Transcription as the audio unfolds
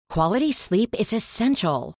Quality sleep is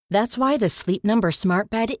essential. That's why the Sleep Number Smart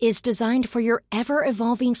Bed is designed for your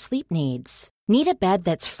ever-evolving sleep needs. Need a bed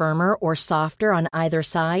that's firmer or softer on either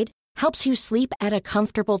side? Helps you sleep at a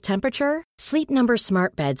comfortable temperature? Sleep Number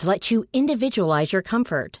Smart Beds let you individualize your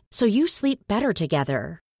comfort, so you sleep better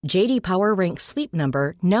together. J.D. Power ranks Sleep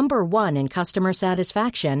Number number 1 in customer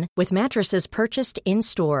satisfaction with mattresses purchased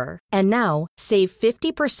in-store. And now, save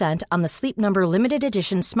 50% on the Sleep Number Limited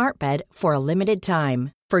Edition Smart Bed for a limited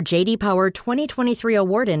time. For J.D. Power 2023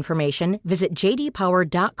 award information, visit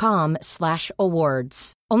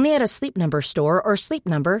jdpower.com/awards. Only at a Sleep Number store or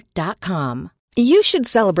sleepnumber.com. You should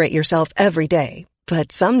celebrate yourself every day,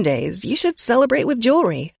 but some days you should celebrate with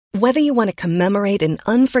jewelry. Whether you want to commemorate an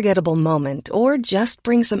unforgettable moment or just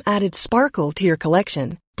bring some added sparkle to your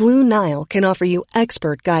collection, Blue Nile can offer you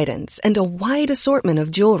expert guidance and a wide assortment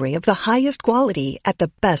of jewelry of the highest quality at the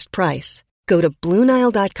best price. Go to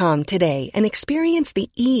BlueNile.com today and experience the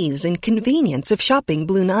ease and convenience of shopping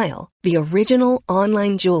Blue Nile, the original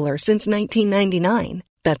online jeweler since 1999.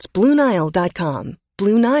 That's BlueNile.com.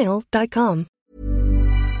 BlueNile.com.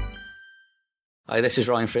 Hi, this is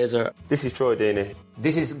Ryan Fraser. This is Troy Deeney.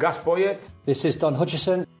 This is Gus Poyet. This is Don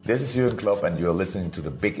Hutchison. This is Jürgen Klopp, and you're listening to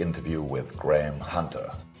The Big Interview with Graham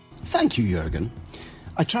Hunter. Thank you, Jürgen.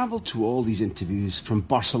 I travelled to all these interviews from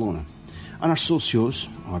Barcelona, and our socios,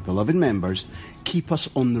 our beloved members, keep us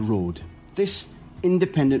on the road. This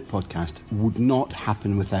independent podcast would not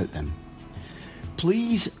happen without them.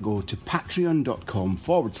 Please go to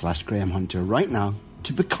patreon.com/Graham Hunter right now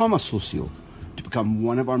to become a socio, to become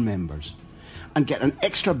one of our members, and get an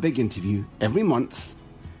extra big interview every month,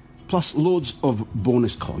 plus loads of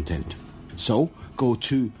bonus content. So go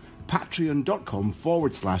to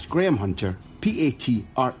patreon.com/Graham Hunter,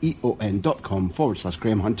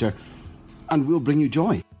 patreon.com/Graham Hunter, and we'll bring you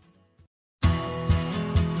joy.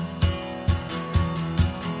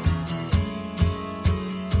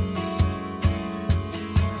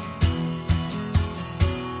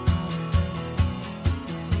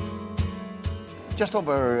 Just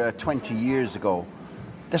over 20 years ago,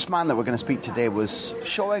 this man that we're going to speak today was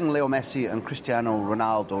showing Leo Messi and Cristiano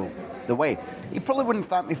Ronaldo the way. He probably wouldn't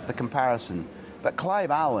thank me for the comparison, but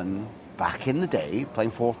Clive Allen, back in the day,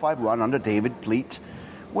 playing 4-5-1 under David Pleat,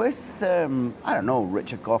 with,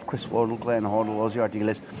 Richard Gough, Chris Waddle, Glenn Hoddle, Ozzy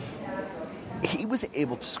Ardiles, he was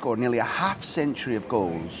able to score nearly a half-century of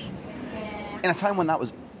goals in a time when that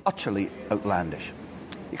was utterly outlandish.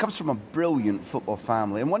 He comes from a brilliant football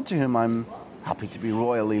family, and one to whom I'm happy to be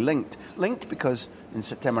royally linked. Linked because in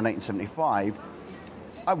September 1975,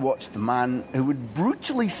 I watched the man who would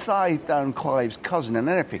brutally scythe down Clive's cousin in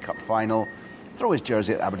an FA Cup final, throw his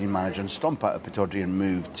jersey at the Aberdeen manager and stomp out of Pittodrie and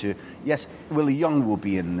move to, yes, Willie Young will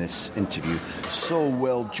be in this interview. So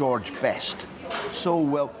will George Best. So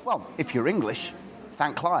will, well, if you're English,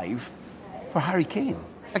 thank Clive for Harry Kane.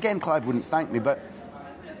 Again, Clive wouldn't thank me, but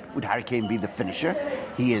would Harry Kane be the finisher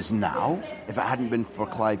he is now if it hadn't been for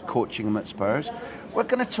Clive coaching him at Spurs? We're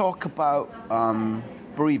going to talk about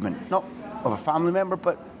bereavement, not of a family member,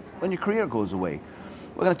 but when your career goes away.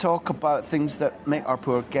 We're going to talk about things that make our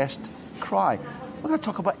poor guest cry. We're going to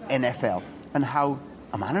talk about NFL and how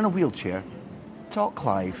a man in a wheelchair taught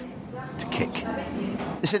Clive to kick.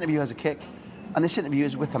 This interview has a kick, and this interview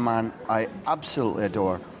is with a man I absolutely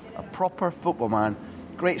adore, a proper football man,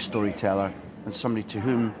 great storyteller, and somebody to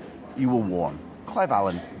whom you will warm. Clive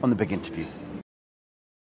Allen on The Big Interview.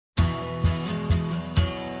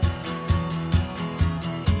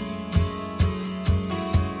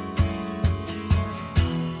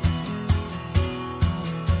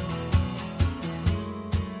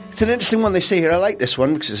 It's an interesting one they say here. I like this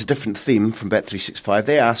one because it's a different theme from Bet365.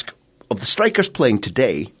 They ask, of the strikers playing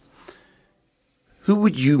today, who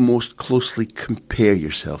would you most closely compare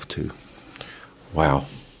yourself to? Wow.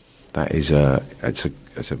 It's a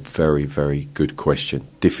very, very good question.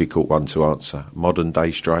 Difficult one to answer. Modern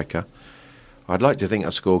day striker. I'd like to think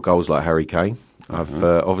I score goals like Harry Kane. I've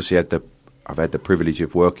obviously had the privilege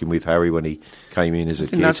of working with Harry when he came in as a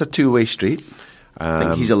kid. That's a two-way street. I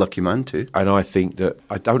think he's a lucky man too. And I think that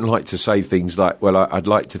I don't like to say things like, well, I'd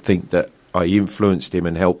like to think that I influenced him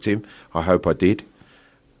and helped him. I hope I did.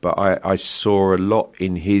 But I saw a lot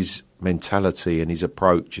in his mentality and his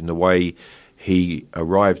approach and the way he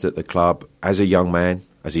arrived at the club as a young man,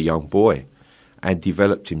 as a young boy, and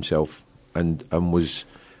developed himself and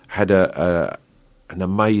had an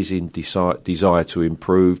amazing desire to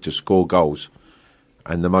improve, to score goals.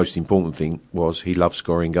 And the most important thing was he loved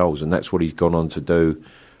scoring goals, and that's what he's gone on to do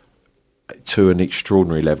to an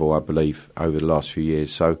extraordinary level, I believe, over the last few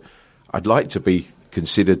years. So I'd like to be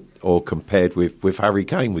considered or compared with Harry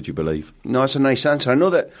Kane, would you believe? No, that's a nice answer. I know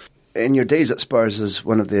that in your days at Spurs as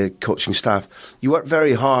one of the coaching staff, you worked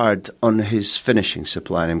very hard on his finishing,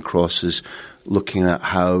 supplying him crosses, looking at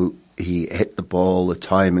how he hit the ball, the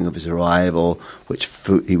timing of his arrival, which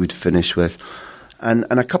foot he would finish with. And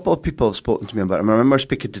a couple of people have spoken to me about him. I remember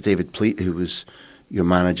speaking to David Pleat, who was your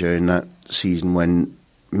manager in that season when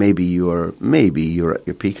maybe you were at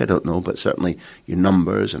your peak, I don't know, but certainly your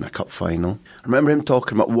numbers and a cup final. I remember him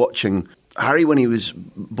talking about watching Harry when he was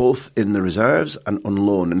both in the reserves and on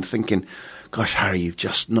loan and thinking, gosh, Harry, you've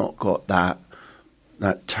just not got that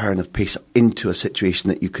turn of pace into a situation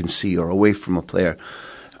that you can see or away from a player.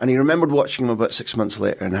 And he remembered watching him about 6 months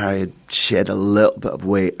later, and Harry had shed a little bit of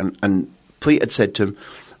weight, and Pleat had said to him,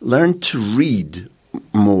 learn to read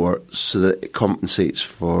more so that it compensates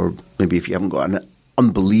for maybe if you haven't got an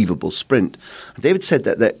unbelievable sprint. And David said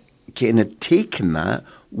that Kane had taken that,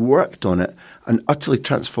 worked on it, and utterly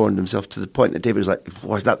transformed himself to the point that David was like,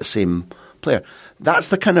 was that the same player? That's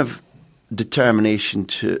the kind of determination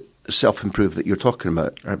to self-improve that you're talking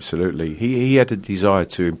about. Absolutely. He had a desire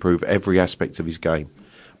to improve every aspect of his game.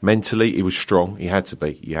 Mentally, he was strong. He had to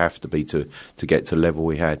be. You have to be to get to the level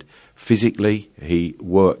he had. Physically, he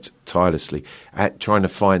worked tirelessly at trying to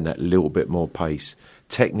find that little bit more pace.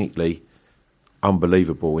 Technically,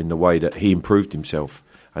 unbelievable in the way that he improved himself.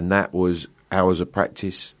 And that was hours of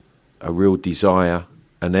practice, a real desire,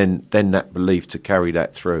 and then that belief to carry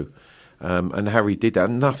that through. And Harry did that.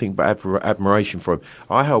 Nothing but admiration for him.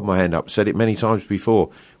 I held my hand up, said it many times before.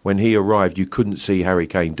 When he arrived, you couldn't see Harry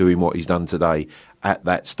Kane doing what he's done today at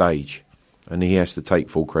that stage. And he has to take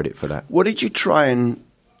full credit for that. What did you try and,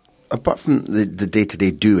 apart from the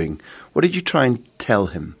day-to-day doing, what did you try and tell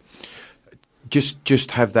him?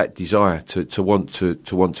 Just have that desire to want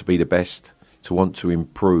to be the best, to want to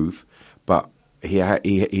improve. But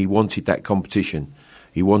he wanted that competition.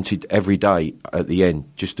 He wanted every day at the end,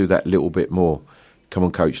 just do that little bit more. Come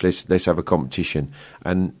on, coach, let's have a competition.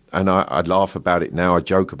 And I laugh about it now, I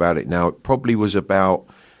joke about it now. It probably was about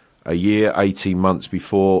a year, 18 months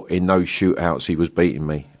before, in those shootouts, he was beating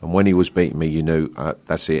me. And when he was beating me, you knew,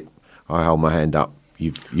 that's it. I hold my hand up.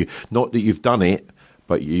 You not that you've done it,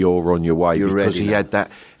 but you're on your way. You're because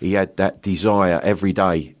ready he had that desire every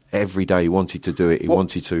day. Every day he wanted to do it. He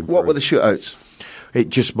wanted to improve. What were the shootouts? It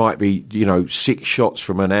just might be, 6 shots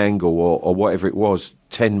from an angle or whatever it was,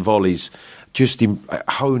 10 volleys, just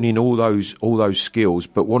honing all those skills,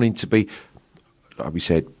 but wanting to be, like we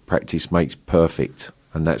said, practice makes perfect,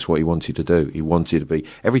 and that's what he wanted to do. He wanted to be,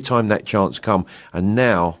 every time that chance come, and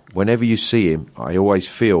now, whenever you see him, I always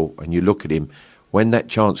feel, and you look at him, when that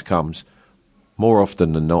chance comes, more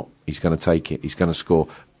often than not, he's going to take it, he's going to score,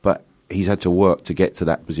 but he's had to work to get to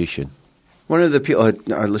that position. One of the people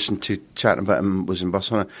I listened to chatting about him was in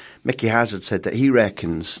Barcelona. Mickey Hazard said that he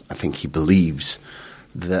reckons, I think he believes,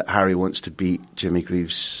 that Harry wants to beat Jimmy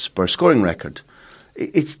Greaves' Spurs scoring record.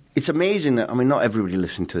 It's amazing that, not everybody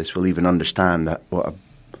listening to this will even understand that, what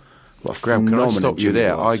a Graham, can I stop you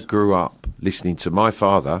there? Was. I grew up listening to my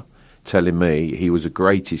father telling me he was the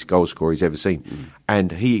greatest goal scorer he's ever seen.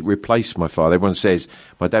 And he replaced my father. Everyone says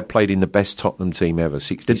my dad played in the best Tottenham team ever,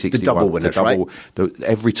 60-61. The double winners, right?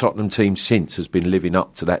 Every Tottenham team since has been living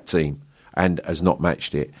up to that team and has not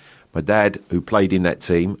matched it. My dad, who played in that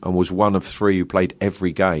team and was one of 3 who played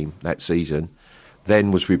every game that season, then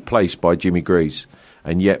was replaced by Jimmy Greaves.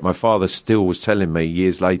 And yet my father still was telling me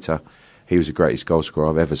years later he was the greatest goal scorer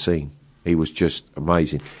I've ever seen. He was just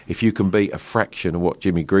amazing. If you can beat a fraction of what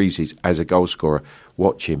Jimmy Greaves is as a goal scorer,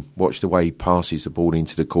 watch him. Watch the way he passes the ball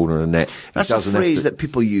into the corner of the net. That's a phrase that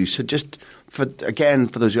people use. So just, for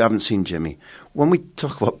those who haven't seen Jimmy, when we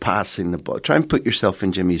talk about passing the ball, try and put yourself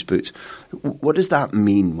in Jimmy's boots. What does that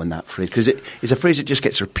mean when that phrase? Because it's a phrase that just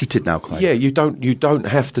gets repeated now, Clive. Yeah, you don't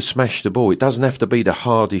have to smash the ball. It doesn't have to be the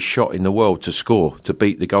hardest shot in the world to score, to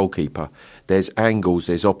beat the goalkeeper. There's angles,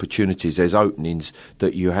 there's opportunities, there's openings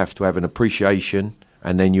that you have to have an appreciation,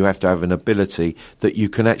 and then you have to have an ability that you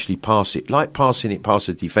can actually pass it. Like passing it past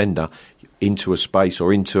a defender into a space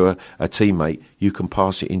or into a teammate, you can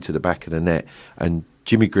pass it into the back of the net. And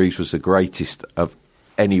Jimmy Greaves was the greatest of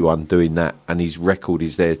anyone doing that, and his record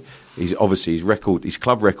is there. His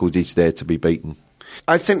club record is there to be beaten.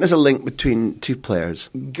 I think there's a link between two players.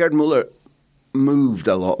 Gerd Müller moved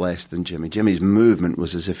a lot less than Jimmy. Jimmy's movement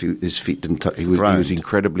was as if his feet didn't touch the ground. He was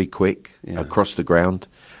incredibly quick across the ground,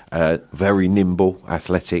 very nimble,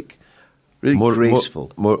 athletic. Really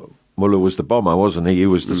graceful. Müller was the bomber, wasn't he? He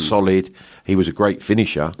was the solid. He was a great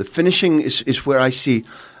finisher. The finishing is where I see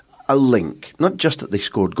a link. Not just that they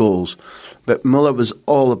scored goals, but Müller was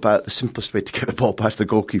all about the simplest way to get the ball past the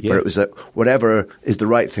goalkeeper. Yeah. It was that whatever is the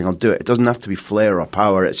right thing, I'll do it. It doesn't have to be flair or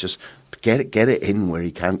power. It's just get it in where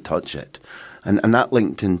he can't touch it. And that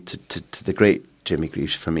linked into to the great Jimmy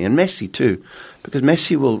Greaves for me, and Messi too, because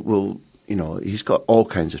Messi will he's got all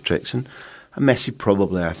kinds of tricks, and Messi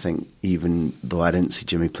probably, I think, even though I didn't see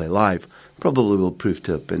Jimmy play live, probably will prove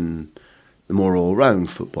to have been the more all-round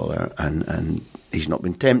footballer, and he's not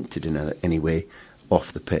been tempted in any way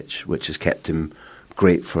off the pitch, which has kept him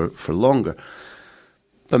great for longer.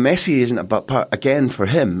 But Messi isn't about, again, for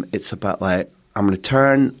him, it's about like, I'm going to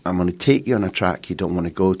turn, I'm going to take you on a track you don't want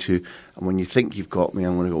to go to, and when you think you've got me,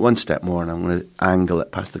 I'm going to go one step more and I'm going to angle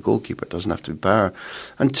it past the goalkeeper. It doesn't have to be power.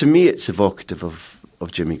 And to me, it's evocative of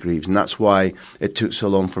Jimmy Greaves, and that's why it took so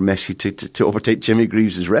long for Messi to overtake Jimmy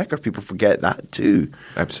Greaves' record. People forget that too.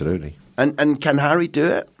 Absolutely. And can Harry do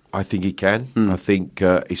it? I think he can. I think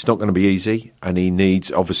it's not going to be easy, and he needs,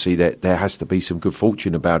 obviously, there has to be some good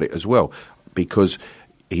fortune about it as well, because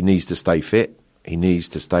he needs to stay fit, he needs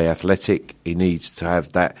to stay athletic, he needs to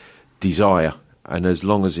have that desire, and as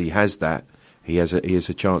long as he has that, he has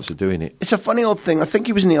a chance of doing it. It's a funny old thing. I think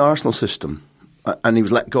he was in the Arsenal system, and he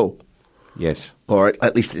was let go. Yes. Or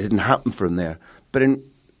at least it didn't happen for him there. But in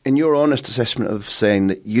your honest assessment of saying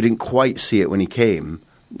that you didn't quite see it when he came,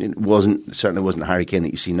 it certainly wasn't Harry Kane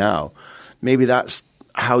that you see now. Maybe that's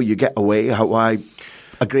how you get away, why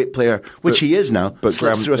a great player, which he is now, but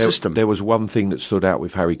slips through a system. There was one thing that stood out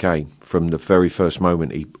with Harry Kane from the very first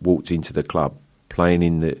moment he walked into the club, playing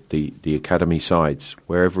in the academy sides.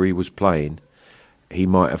 Wherever he was playing, he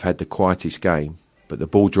might have had the quietest game, but the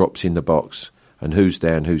ball drops in the box, and who's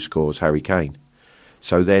there and who scores? Harry Kane.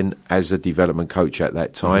 So then, as a development coach at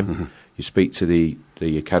that time, you speak to the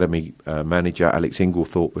academy manager, Alex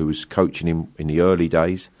Inglethorpe, who was coaching him in the early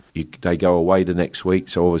days. They go away the next week,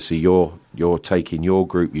 so obviously you're taking your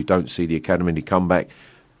group. You don't see the academy. You come back.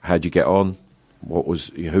 How'd you get on?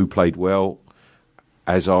 Who played well?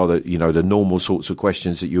 As are the normal sorts of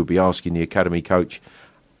questions that you'll be asking the academy coach.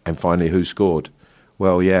 And finally, who scored?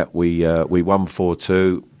 Well, yeah, we won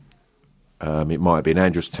 4-2. It might have been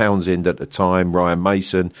Andros Townsend at the time, Ryan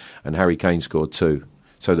Mason, and Harry Kane scored 2.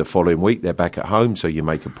 So the following week they're back at home. So you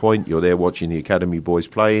make a point. You're there watching the academy boys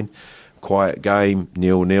playing. Quiet game,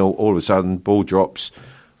 0-0. All of a sudden, ball drops.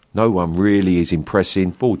 No one really is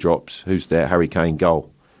impressing. Ball drops. Who's there? Harry Kane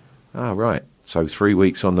goal. Ah, right. So 3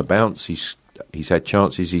 weeks on the bounce. He's had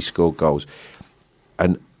chances. He's scored goals,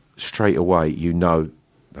 and straight away you know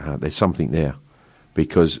there's something there,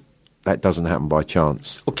 because that doesn't happen by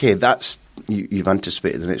chance. Okay, that's you've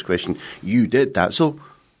anticipated the next question. You did that. So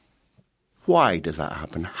why does that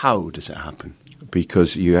happen? How does it happen?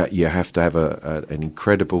 Because you have to have an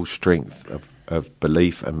incredible strength of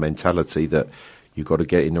belief and mentality that you've got to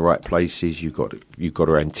get in the right places. You've got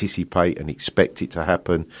to anticipate and expect it to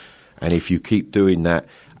happen. And if you keep doing that,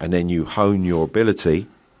 and then you hone your ability,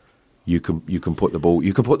 you can put the ball.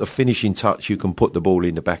 You can put the finishing touch. You can put the ball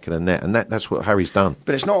in the back of the net, and that's what Harry's done.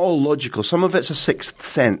 But it's not all logical. Some of it's a sixth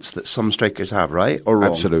sense that some strikers have, right? Or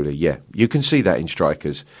wrong? Absolutely, yeah. You can see that in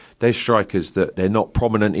strikers. There's strikers that they're not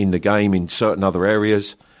prominent in the game in certain other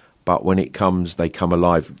areas, but when it comes, they come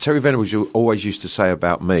alive. Terry Venables always used to say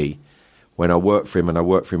about me, when I worked for him, and I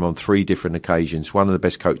worked for him on 3 different occasions, one of the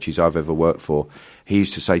best coaches I've ever worked for, he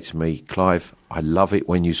used to say to me, Clive, I love it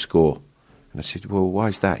when you score. And I said, well, why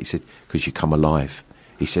is that? He said, because you come alive.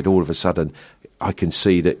 He said, all of a sudden, I can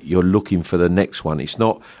see that you're looking for the next one. It's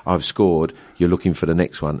not, I've scored, you're looking for the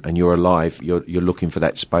next one, and you're alive, you're looking for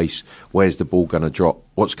that space. Where's the ball going to drop?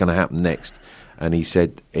 What's going to happen next? And he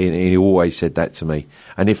said, he always said that to me.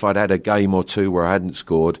 And if I'd had a game or two where I hadn't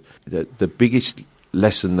scored, the biggest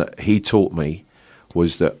lesson that he taught me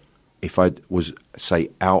was that if I was, say,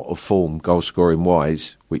 out of form, goal-scoring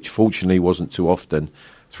wise, which fortunately wasn't too often,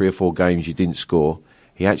 3 or 4 games you didn't score,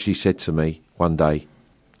 he actually said to me one day,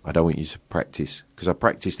 I don't want you to practice, because I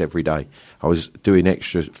practiced every day. I was doing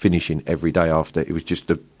extra finishing every day after. It was just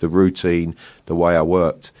the routine, the way I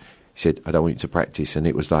worked. He said, I don't want you to practice. And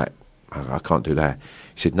it was like, I can't do that.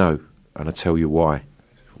 He said, no, and I'll tell you why.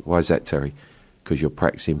 Why is that, Terry? Because you're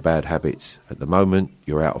practicing bad habits. At the moment,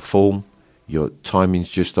 you're out of form, your timing's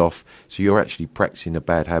just off, so you're actually practicing a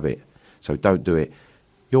bad habit. So don't do it.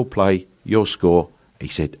 You'll play, you'll score. He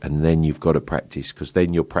said, and then you've got to practice, because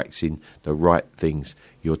then you're practicing the right things.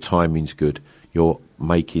 Your timing's good. You're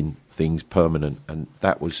making things permanent. And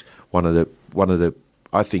that was one of the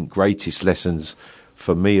I think, greatest lessons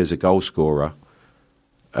for me as a goal scorer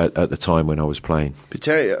at the time when I was playing. But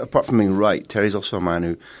Terry, apart from being right, Terry's also a man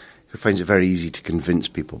who finds it very easy to convince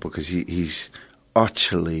people, because he's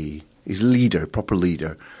leader, proper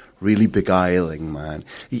leader, really beguiling man.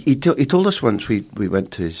 He told us once we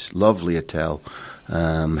went to his lovely hotel,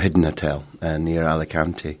 hidden hotel near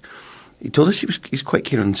Alicante. He told us he's quite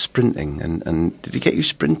keen on sprinting, and did he get you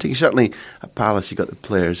sprinting? Certainly at Palace he got the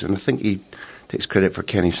players, and I think he takes credit for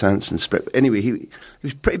Kenny Sanson sprint. Anyway, he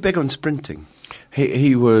was pretty big on sprinting.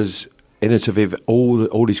 He was innovative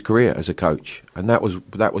all his career as a coach, and that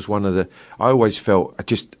was one of the. I always felt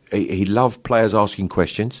he loved players asking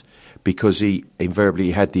questions because he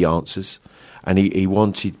invariably had the answers, and he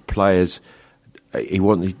wanted players. He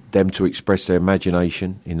wanted them to express their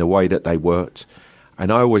imagination in the way that they worked.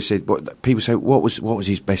 And I always said, people say, what was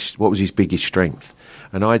his biggest strength?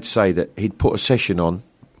 And I'd say that he'd put a session on,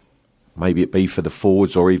 maybe it be for the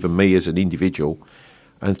forwards or even me as an individual,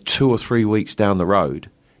 and 2 or 3 weeks down the road,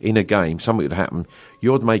 in a game, something would happen,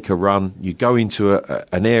 you'd make a run, you'd go into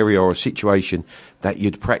an area or a situation that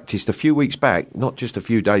you'd practiced a few weeks back, not just a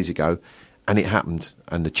few days ago, and it happened.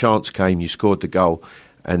 And the chance came, you scored the goal,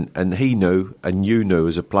 and he knew, and you knew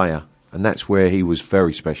as a player. And that's where he was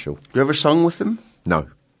very special. You ever sung with him? No.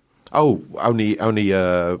 Oh, only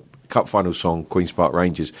cup final song, Queen's Park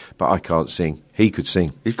Rangers, but I can't sing. He could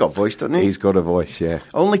sing. He's got a voice, doesn't he? He's got a voice, yeah.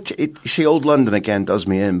 You see, Old London again does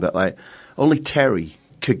me in, but only Terry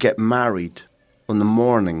could get married on the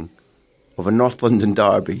morning of a North London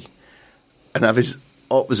derby and have his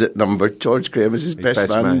opposite number, George Graham, as his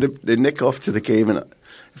best man. They nick off to the game, and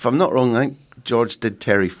if I'm not wrong, I think George did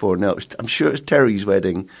Terry 4-0. I'm sure it was Terry's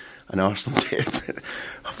wedding, and Arsenal did.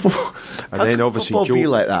 And then obviously George be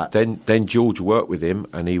like that? Then George worked with him,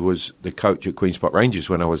 and he was the coach at Queen's Park Rangers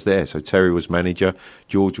when I was there. So Terry was manager.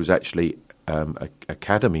 George was actually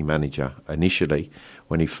academy manager initially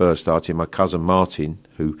when he first started. My cousin Martin,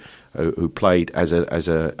 who played as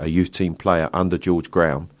a youth team player under George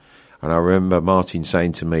Graham, and I remember Martin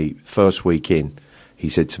saying to me first week in, he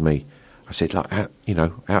said to me, I said,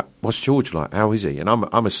 what's George like? How is he? And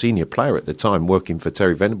I'm a senior player at the time, working for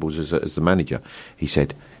Terry Venables as the manager. He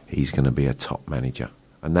said, he's going to be a top manager.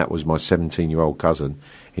 And that was my 17-year-old cousin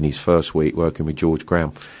in his first week working with George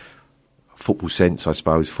Graham. Football sense, I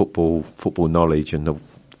suppose, football knowledge, and the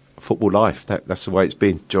football life. That's the way it's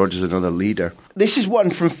been. George is another leader. This is one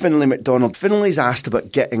from Finlay MacDonald. Finlay's asked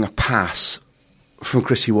about getting a pass from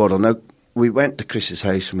Chrissy Waddle. Now, we went to Chris's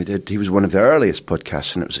house and he was one of the earliest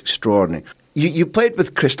podcasts, and it was extraordinary. You played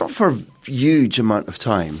with Chris, not for a huge amount of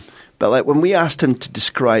time, but when we asked him to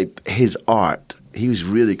describe his art, he was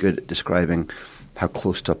really good at describing how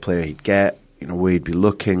close to a player he'd get, where he'd be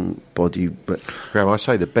looking, body. But Graham, I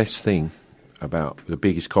say the best thing about the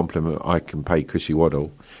biggest compliment I can pay Chrissy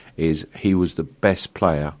Waddle is he was the best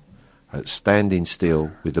player at standing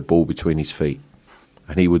still with the ball between his feet,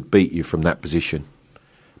 and he would beat you from that position.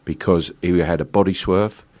 Because he had a body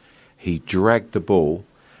swerve, he dragged the ball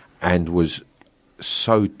and was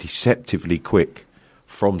so deceptively quick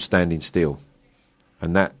from standing still.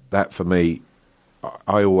 And that for me,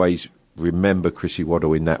 I always remember Chrissy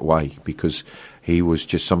Waddle in that way, because he was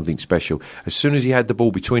just something special. As soon as he had the ball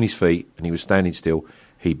between his feet and he was standing still,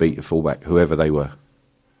 he beat the fullback, whoever they were.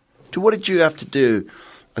 So what did you have to do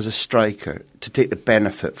as a striker to take the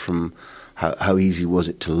benefit from how easy was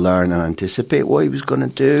it to learn and anticipate what he was going to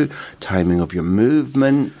do, timing of your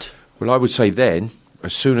movement? Well, I would say then,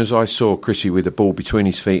 as soon as I saw Chrissy with the ball between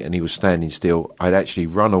his feet and he was standing still, I'd actually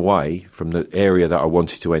run away from the area that I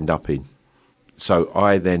wanted to end up in. So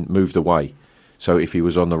I then moved away. So if he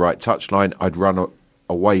was on the right touchline, I'd run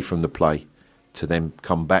away from the play to then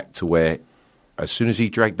come back to where, as soon as he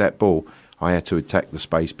dragged that ball, I had to attack the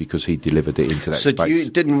space because he delivered it into that space. So you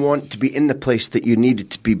didn't want to be in the place that you needed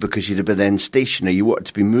to be because you'd have been then stationary. You wanted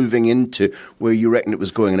to be moving into where you reckoned it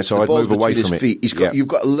was going. And if the ball's between his feet, you've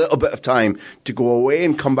got a little bit of time to go away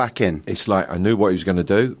and come back in. It's like I knew what he was going to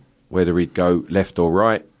do, whether he'd go left or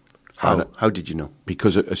right. How did you know?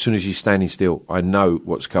 Because as soon as he's standing still, I know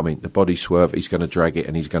what's coming. The body swerve, he's going to drag it,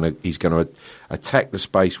 and he's going to attack the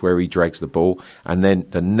space where he drags the ball, and then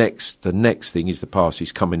the next thing is the pass.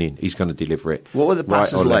 He's coming in. He's going to deliver it. What were the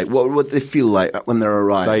passes like? What would they feel like when they're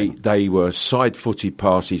arriving? They were side-footed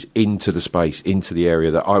passes into the space, into the area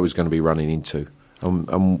that I was going to be running into,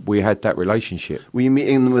 and we had that relationship. Were you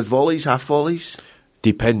meeting them with volleys, half volleys?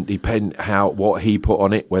 Depend what he put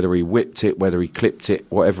on it, whether he whipped it, whether he clipped it,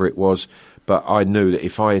 whatever it was. But I knew that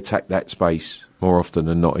if I attacked that space, more often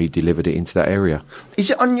than not, he delivered it into that area.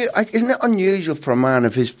 Isn't it unusual for a man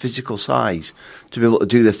of his physical size to be able to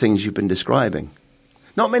do the things you've been describing?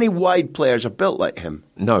 Not many wide players are built like him.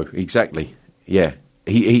 No, exactly. Yeah,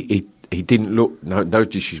 he didn't look. No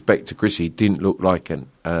disrespect to Chris, he didn't look like an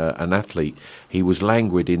athlete. He was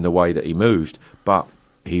languid in the way that he moved, but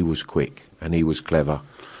he was quick and he was clever.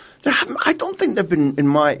 I don't think there have been, in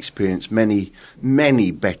my experience, many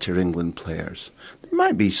better England players.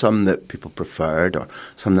 might be some that people preferred or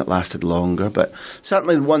some that lasted longer, but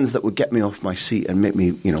certainly the ones that would get me off my seat and make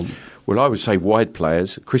me, Well, I would say wide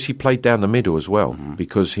players. Chrissy played down the middle as well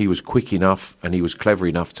because he was quick enough and he was clever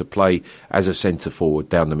enough to play as a centre forward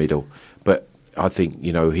down the middle. But I think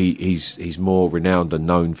he's more renowned and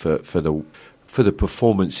known for the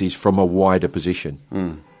performances from a wider position.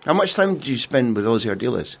 How much time did you spend with Ozzy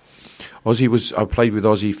Ardiles? I played with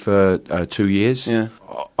Ozzy for 2 years. Yeah.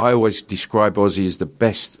 I always describe Ozzy as the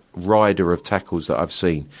best rider of tackles that I've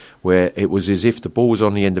seen, where it was as if the ball was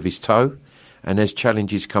on the end of his toe, and as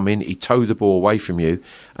challenges come in, he'd toe the ball away from you,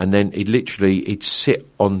 and then he'd sit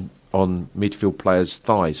on midfield players'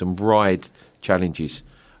 thighs and ride challenges.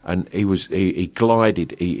 And he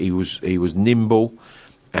glided. He was nimble,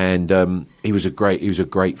 and he was a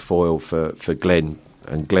great foil for Glenn.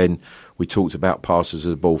 And Glenn, we talked about passers of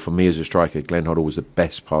the ball. For me as a striker, Glenn Hoddle was the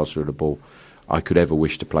best passer of the ball I could ever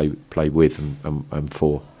wish to play with and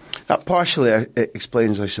for. That partially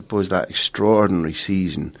explains, I suppose, that extraordinary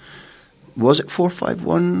season. Was it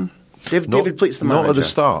 4-5-1? David Pleat's the manager. Not at the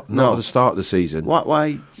start. No. Not at the start of the season.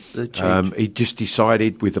 Why the change? He just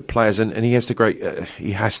decided with the players, and he has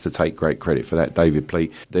to take great credit for that, David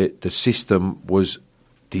Pleat. The system was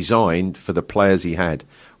designed for the players he had,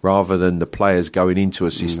 rather than the players going into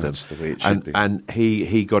a system. That's the way it should be. And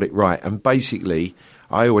he got it right. And basically,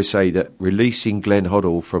 I always say that releasing Glenn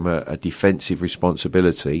Hoddle from a defensive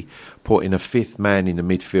responsibility, putting a fifth man in the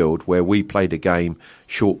midfield where we played a game,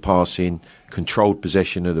 short passing, controlled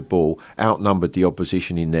possession of the ball, outnumbered the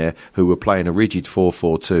opposition in there who were playing a rigid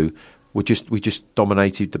 4-4-2. We just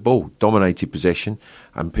dominated the ball, dominated possession,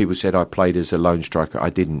 and people said I played as a lone striker. I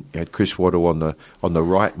didn't. You had Chris Waddle on the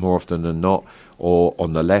right more often than not, or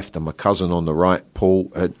on the left, and my cousin on the right,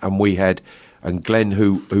 Paul, and Glenn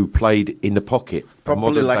who played in the pocket,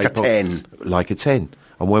 probably like a 10, like a 10.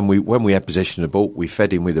 And when we had possession of the ball, we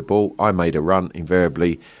fed him with the ball. I made a run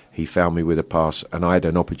invariably. He found me with a pass, and I had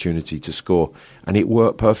an opportunity to score, and it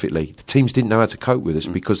worked perfectly. The teams didn't know how to cope with us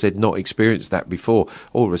because they'd not experienced that before.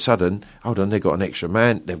 All of a sudden, hold on, they've got an extra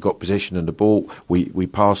man, they've got possession of the ball. We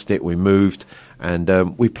passed it, we moved,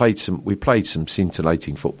 and we played some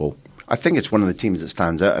scintillating football. I think it's one of the teams that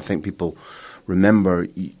stands out. I think people remember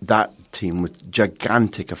that team with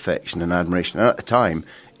gigantic affection and admiration, and at the time,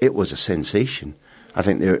 it was a sensation. I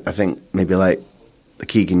think maybe like the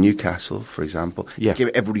Keegan Newcastle, for example. Yeah. Gave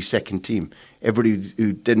every second team, everybody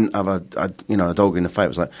who didn't have a dog in the fight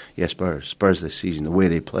was like, yeah, Spurs this season, the way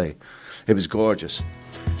they play. It was gorgeous.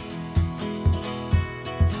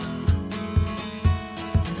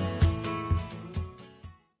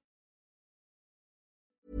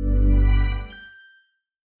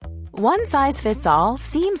 One size fits all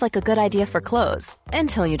seems like a good idea for clothes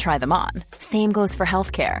until you try them on. Same goes for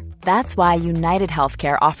healthcare. That's why United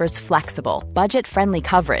Healthcare offers flexible, budget-friendly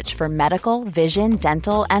coverage for medical, vision,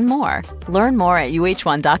 dental, and more. Learn more at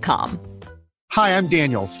uh1.com. Hi, I'm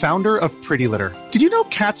Daniel, founder of Pretty Litter. Did you know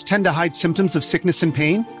cats tend to hide symptoms of sickness and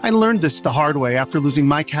pain? I learned this the hard way after losing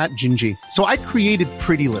my cat, Gingy. So I created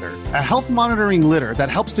Pretty Litter, a health monitoring litter that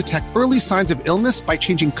helps detect early signs of illness by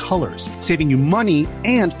changing colors, saving you money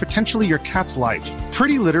and potentially your cat's life.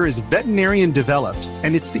 Pretty Litter is veterinarian developed,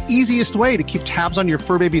 and it's the easiest way to keep tabs on your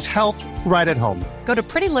fur baby's health right at home. Go to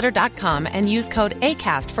prettylitter.com and use code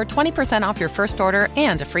ACAST for 20% off your first order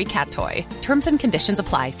and a free cat toy. Terms and conditions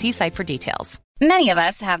apply. See site for details. Many of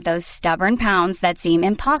us have those stubborn pounds that seem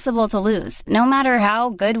impossible to lose, no matter how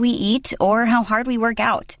good we eat or how hard we work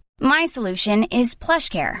out. My solution is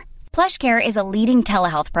PlushCare. PlushCare is a leading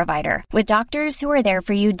telehealth provider with doctors who are there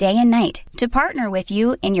for you day and night to partner with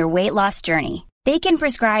you in your weight loss journey. They can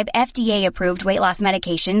prescribe FDA-approved weight loss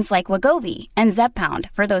medications like Wegovy and Zepbound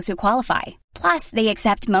for those who qualify. Plus, they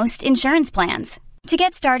accept most insurance plans. To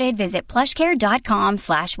get started, visit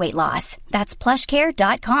plushcare.com/weightloss. That's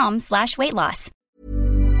plushcare.com/weightloss.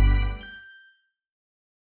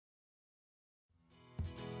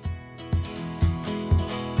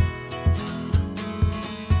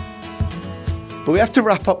 But we have to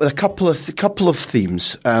wrap up with a couple of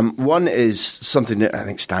themes. One is something that I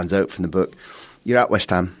think stands out from the book. You're at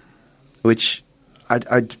West Ham, which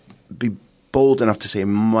I'd be bold enough to say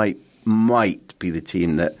might be the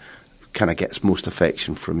team that kind of gets most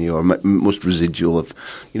affection from you, or most residual of,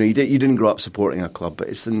 you didn't grow up supporting a club, but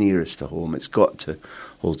it's the nearest to home. It's got to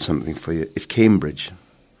hold something for you. It's Cambridge.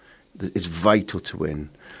 It's vital to win.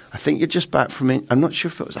 I think you're just back from it. I'm not sure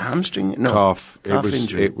if it was a hamstring. No, calf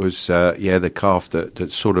injury. It was the calf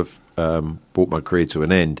that sort of brought my career to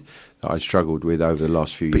an end. that I struggled with over the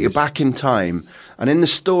last few years. But you're back in time, and in the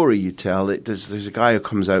story you tell, there's a guy who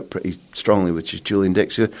comes out pretty strongly, which is Julian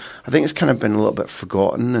Dix, who I think has kind of been a little bit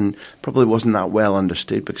forgotten and probably wasn't that well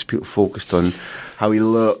understood because people focused on how he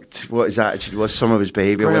looked, what his attitude was, some of his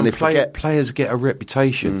behaviour. Graham, when they forget, players get a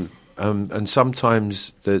reputation, and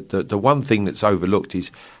sometimes the one thing that's overlooked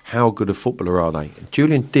is how good a footballer are they.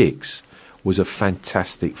 Julian Dix was a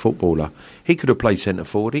fantastic footballer. He could have played centre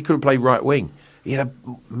forward, he could have played right wing. He had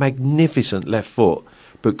a magnificent left foot,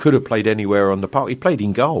 but could have played anywhere on the park. He played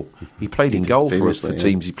in goal. He played in goal for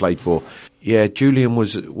teams he played for. Yeah, Julian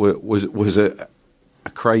was a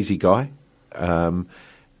crazy guy.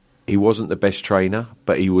 He wasn't the best trainer,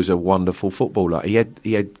 but he was a wonderful footballer. He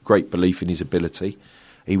had great belief in his ability.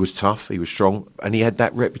 He was tough, he was strong, and he had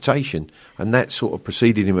that reputation. And that sort of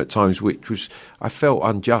preceded him at times, which was, I felt,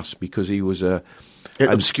 unjust because he was a... It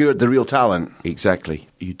obscured the real talent. Exactly.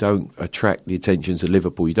 You don't attract the attentions of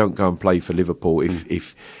Liverpool. You don't go and play for Liverpool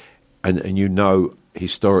if you know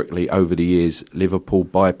historically over the years Liverpool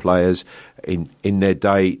buy players in their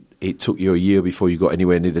day. It took you a year before you got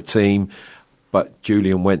anywhere near the team. But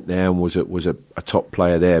Julian went there and was a top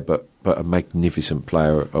player there, but a magnificent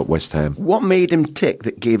player at West Ham. What made him tick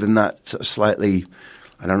that gave him that sort of slightly,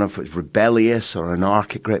 I don't know if it's rebellious or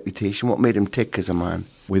anarchic reputation? What made him tick as a man?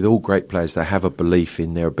 With all great players, they have a belief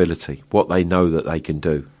in their ability, what they know that they can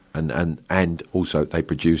do, and also they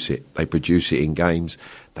produce it. They produce it in games.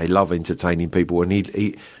 They love entertaining people, and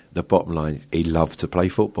he the bottom line is he loved to play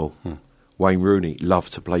football. Wayne Rooney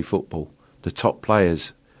loved to play football. The top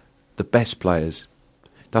players, the best players,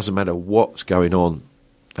 doesn't matter what's going on,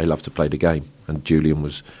 they love to play the game, and Julian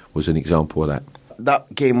was an example of that.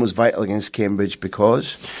 That game was vital against Cambridge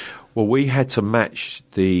because? Well, we had to match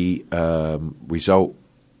the result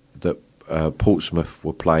that Portsmouth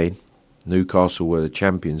were playing. Newcastle were the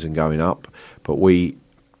champions and going up, but we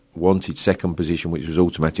wanted second position, which was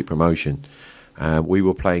automatic promotion. We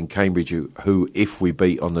were playing Cambridge, who, if we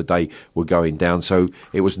beat on the day, were going down. So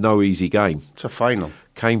it was no easy game. It's a final.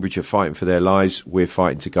 Cambridge are fighting for their lives. We're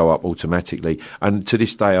fighting to go up automatically. And to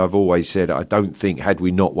this day, I've always said, I don't think, had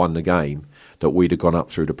we not won the game, that we'd have gone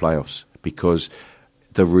up through the playoffs, because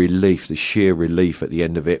the relief, the sheer relief at the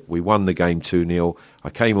end of it. We won the game 2-0. I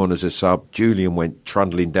came on as a sub. Julian went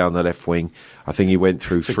trundling down the left wing. I think he went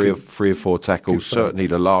through three or four tackles. Certainly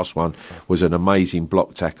the last one was an amazing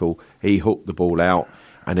block tackle. He hooked the ball out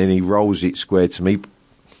and then he rolls it square to me.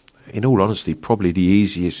 In all honesty, probably the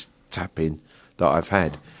easiest tap-in that I've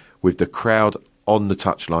had, with the crowd on the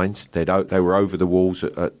touchlines. They were over the walls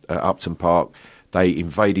at Upton Park. They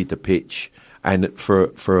invaded the pitch. And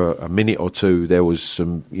for a minute or two, there was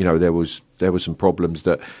some, there were some problems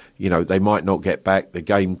that, they might not get back. The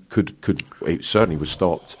game it certainly was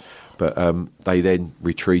stopped, but they then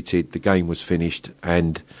retreated. The game was finished,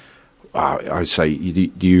 and I'd say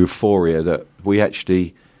the euphoria that we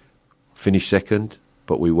actually finished second,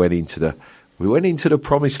 but we went into the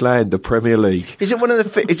promised land, the Premier League. Is it one of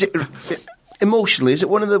the? Emotionally, is it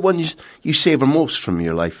one of the ones you savour most from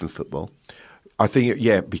your life in football? I think,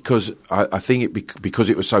 because I think because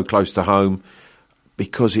it was so close to home,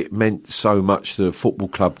 because it meant so much to the football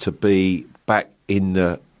club to be back in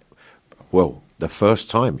the first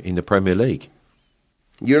time in the Premier League.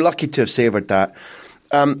 You're lucky to have savoured that.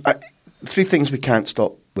 Three things we can't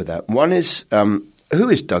stop with that. One is, who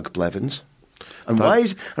is Doug Blevins, and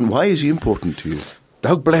why is he important to you?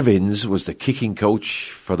 Doug Blevins was the kicking coach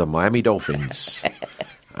for the Miami Dolphins,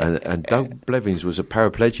 and Doug Blevins was a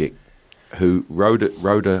paraplegic who rode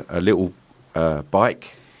a little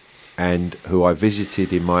bike, and who I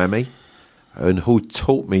visited in Miami, and who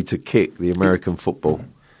taught me to kick the American football.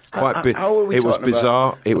 It was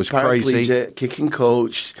bizarre. It was crazy. Kicking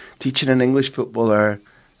coach, teaching an English footballer.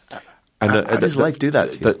 And how does life do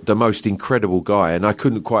that to you? The most incredible guy, and I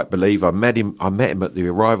couldn't quite believe. I met him at the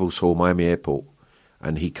arrivals hall, Miami Airport,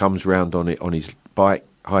 and he comes round on his bike.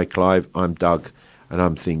 Hi, Clive. I'm Doug, and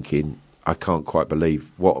I'm thinking, I can't quite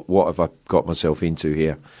believe what have I got myself into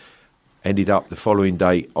here. Ended up the following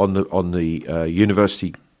day on the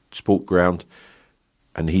university sport ground,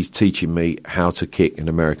 and he's teaching me how to kick in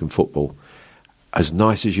American football. As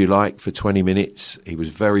nice as you like for 20 minutes. He was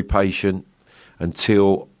very patient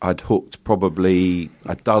until I'd hooked probably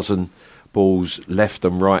a dozen balls left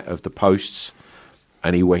and right of the posts,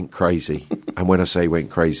 and he went crazy. And when I say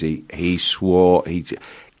went crazy, he swore.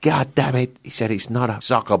 God damn it! He said, it's not a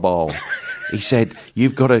soccer ball. He said,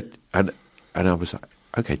 you've got to, and I was like,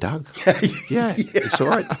 okay, Doug. Yeah, it's all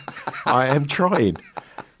right. I am trying.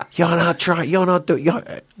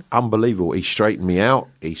 Unbelievable. He straightened me out.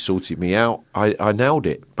 He sorted me out. I nailed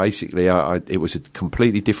it. Basically, it was a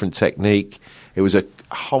completely different technique. It was a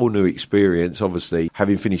whole new experience, obviously,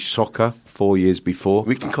 having finished soccer 4 years before.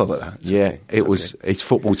 We can call it that. It's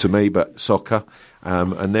football to me, but soccer.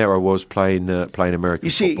 And there I was playing American football. You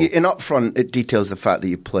see, in up front, it details the fact that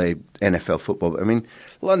you play NFL football. But, I mean,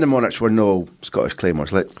 London Monarchs were no Scottish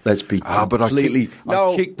Claymores. Let's be completely...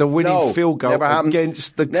 I kicked the winning field goal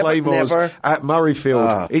against the Claymores at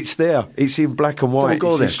Murrayfield. It's there. It's in black and white.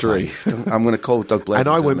 Don't go it's there, history. I'm going to call Doug Blevins.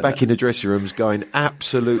 And I went back in the dressing rooms going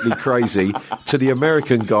absolutely crazy to the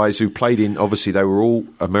American guys who played in... Obviously, they were all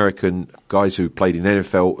American guys who played in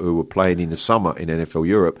NFL, who were playing in the summer in NFL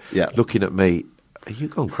Europe, looking at me. Are you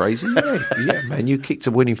gone crazy? Yeah, man, you kicked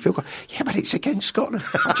a winning field goal. Yeah, but it's against Scotland.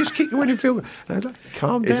 I just kicked the winning field goal. And I'm like,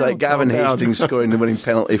 calm down. It's like Gavin Hastings scoring the winning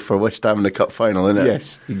penalty for West Ham in the Cup final, isn't it?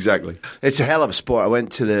 Yes, exactly. It's a hell of a sport. I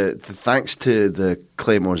went to thanks to the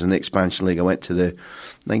Claymores in the Expansion League, I went to the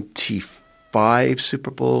 95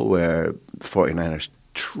 Super Bowl where the 49ers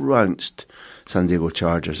trounced San Diego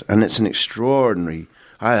Chargers. And it's an extraordinary...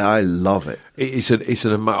 I love it.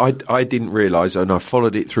 I didn't realise, and I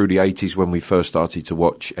followed it through the 80s when we first started to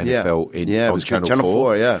watch NFL on Channel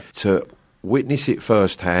 4. To witness it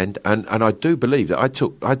firsthand, and I do believe that I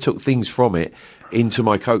took things from it into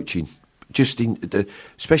my coaching,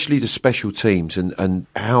 especially the special teams and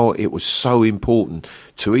how it was so important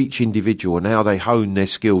to each individual and how they hone their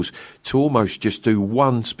skills to almost just do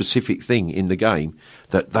one specific thing in the game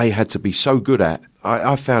that they had to be so good at.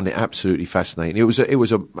 I found it absolutely fascinating.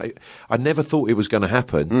 I never thought it was going to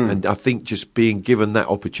happen, and I think just being given that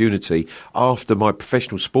opportunity after my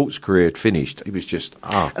professional sports career had finished, it was just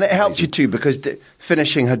and it helped you too because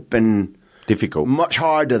finishing had been difficult, much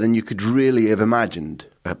harder than you could really have imagined.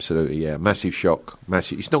 Absolutely, yeah, massive shock,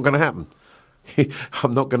 massive. It's not going to happen.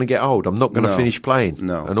 I'm not going to get old. I'm not going to finish playing.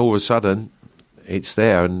 No, and all of a sudden. It's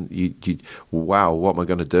there, and you wow, what am I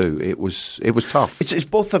going to do? It was tough. It's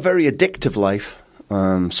both a very addictive life,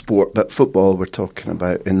 sport, but football we're talking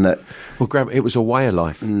about in that. Well, Graham, it was a way of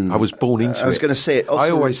life. I was born into it. I was going to say. I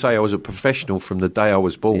always say I was a professional from the day I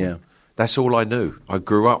was born. Yeah. That's all I knew. I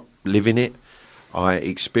grew up living it. I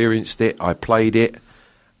experienced it. I played it,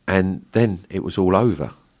 and then it was all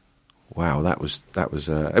over. Wow, it was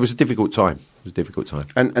a difficult time. It was a difficult time.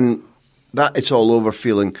 And that it's all over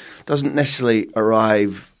feeling doesn't necessarily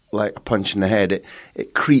arrive like a punch in the head.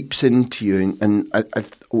 It creeps into you, and I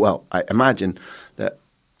imagine that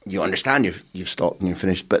you understand you've stopped and you're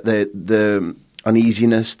finished, but the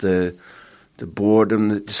uneasiness, the boredom,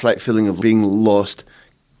 the slight feeling of being lost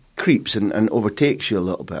creeps and overtakes you a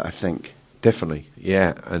little bit, I think. Definitely,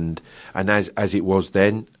 yeah. And as it was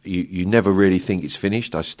then, you never really think it's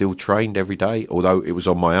finished. I still trained every day, although it was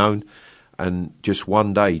on my own. And just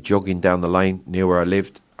one day, jogging down the lane near where I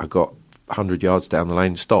lived, I got 100 yards down the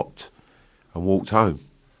lane, stopped, and walked home.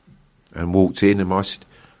 And walked in, and I said,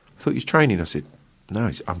 I thought you was training. I said, no,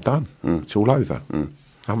 I'm done. It's all over.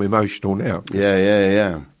 I'm emotional now.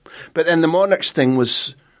 Yeah. But then the Monarchs thing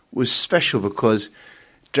was special because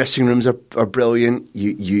dressing rooms are brilliant.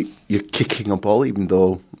 You're kicking a ball, even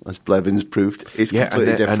though, as Blevins proved, it's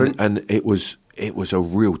completely different. And it was a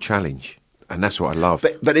real challenge. And that's what I love.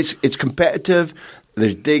 But it's competitive.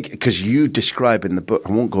 There's because you describe in the book,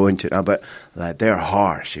 I won't go into it now, but like, they're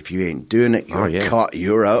harsh. If you ain't doing it, you're cut,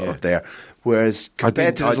 you're out of there. Whereas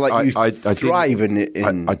competitors like you thrive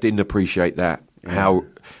in... I didn't appreciate that. Yeah. How,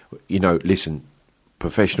 listen,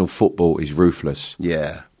 professional football is ruthless.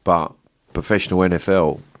 Yeah. But professional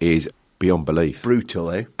NFL is beyond belief.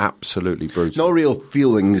 Brutal, eh? Absolutely brutal. No real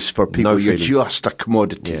feelings for people. You're just a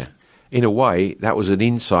commodity. Yeah. In a way, that was an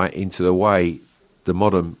insight into the way the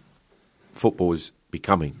modern football is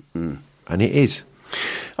becoming. And it is.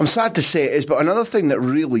 I'm sad to say it is, but another thing that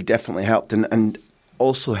really definitely helped and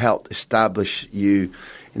also helped establish you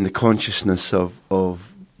in the consciousness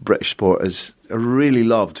of British sport is a really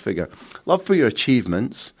loved figure. Love for your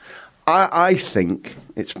achievements. I think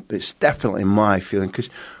it's definitely my feeling, because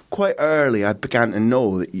quite early I began to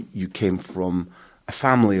know that you came from a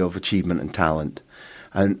family of achievement and talent.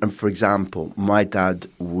 And for example, my dad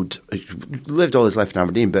lived all his life in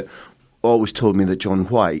Aberdeen, but always told me that John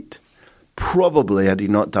White, probably had he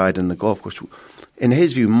not died on the golf course, in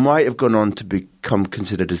his view, might have gone on to become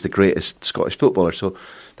considered as the greatest Scottish footballer. So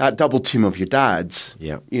that double team of your dads,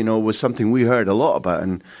 was something we heard a lot about.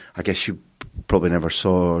 And I guess you probably never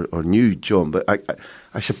saw or knew John, but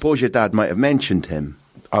I suppose your dad might have mentioned him.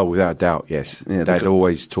 Oh, without a doubt, yes. Yeah, Dad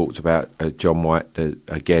always talked about John White,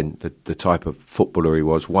 the type of footballer he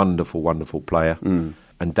was, wonderful, wonderful player.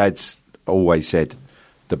 And Dad's always said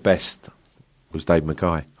the best was Dave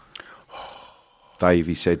Mackay. Dave,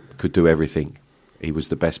 he said, could do everything. He was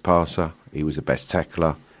the best passer. He was the best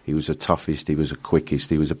tackler. He was the toughest. He was the quickest.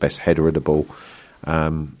 He was the best header of the ball.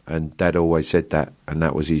 And Dad always said that, and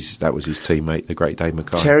that was his teammate, the great Dave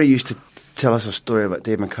Mackay. Terry used to tell us a story about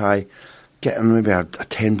Dave Mackay getting maybe a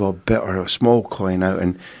 10-bob bit or a small coin out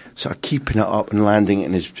and sort of keeping it up and landing it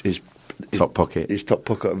in his top pocket. His top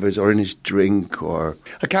pocket of his, or in his drink, or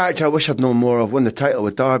a character I wish I'd known more of. Won the title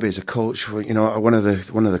with Derby as a coach. You know, one of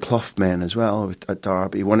the Clough men as well at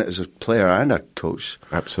Derby. He won it as a player and a coach.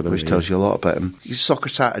 Absolutely, which tells you a lot about him. Soccer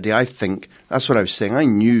Saturday, I think that's what I was saying. I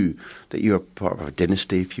knew that you were part of a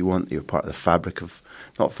dynasty, if you want. That you were part of the fabric of,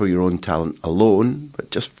 not for your own talent alone,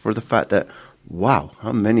 but just for the fact that, wow,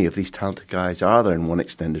 how many of these talented guys are there in one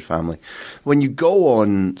extended family? When you go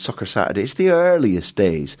on Soccer Saturday, it's the earliest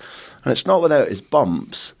days, and it's not without its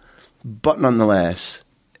bumps, but nonetheless,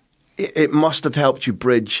 it must have helped you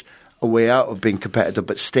bridge a way out of being competitive,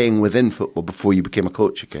 but staying within football before you became a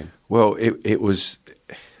coach again. Well, it was,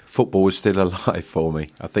 football was still alive for me.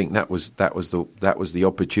 I think that was the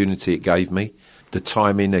opportunity it gave me. The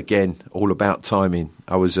timing, again, all about timing.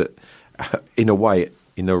 I was in a way,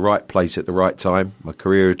 in the right place at the right time. My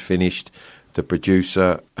career had finished. The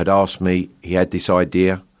producer had asked me, he had this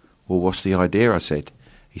idea. Well, what's the idea? I said.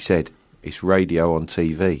 He said, it's radio on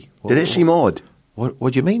TV. Did it seem odd?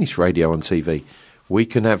 What do you mean it's radio on TV? We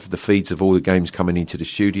can have the feeds of all the games coming into the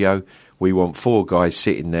studio. We want 4 guys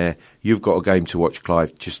sitting there. You've got a game to watch,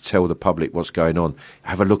 Clive. Just tell the public what's going on.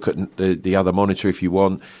 Have a look at the other monitor if you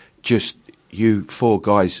want. Just you 4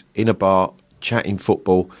 guys in a bar chatting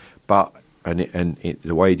football, but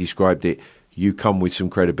the way he described it, you come with some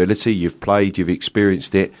credibility. You've played, you've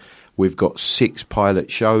experienced it. We've got 6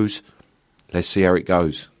 pilot shows. Let's see how it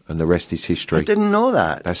goes, and the rest is history. I didn't know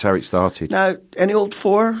that. That's how it started. Now, any old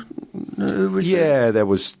 4? There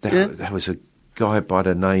was a guy by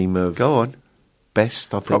the name of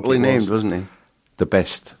Best. I think probably named, wasn't he? The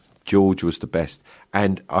Best. George was the best.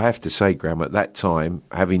 And I have to say, Graham, at that time,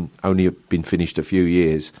 having only been finished a few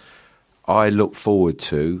years, I looked forward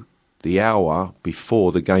to the hour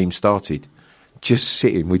before the game started, just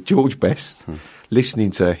sitting with George Best,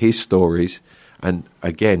 listening to his stories. And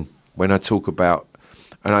again, when I talk about,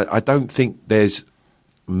 and I don't think there's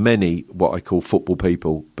many what I call football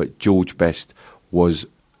people, but George Best was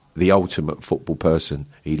the ultimate football person.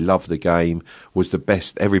 He loved the game, was the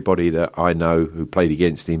best. Everybody that I know who played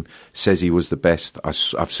against him says he was the best. I've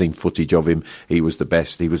seen footage of him. He was the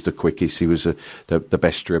best. He was the quickest. He was the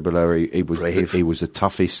best dribbler. He was the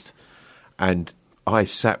toughest. And I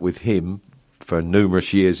sat with him for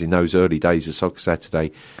numerous years in those early days of Soccer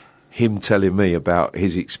Saturday, him telling me about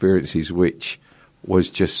his experiences, which was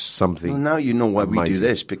just something. Well, now you know why amazing. We do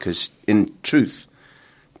this, because in truth,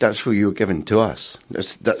 that's what you were given to us.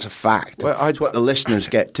 That's a fact. Well, that's what the listeners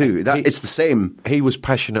get too. It's the same. He was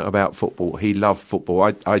passionate about football. He loved football.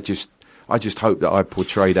 I just hope that I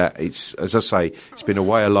portray that. It's, as I say, it's been a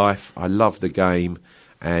way of life. I love the game,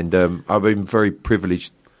 and I've been very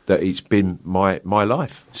privileged that it's been my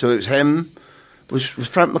life. So it was him. Was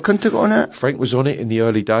Frank McClintock on it? Frank was on it in the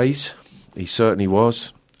early days. He certainly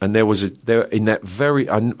was. And there was in that very,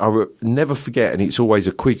 I will never forget, and it's always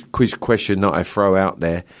a quiz question that I throw out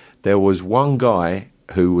there. There was one guy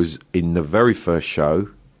who was in the very first show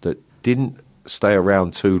that didn't stay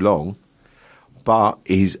around too long, but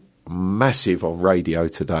is massive on radio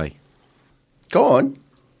today. Go on.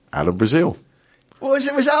 Alan Brazil.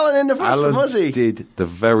 Was Alan in the first one, was he? Alan did the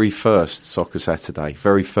very first Soccer Saturday,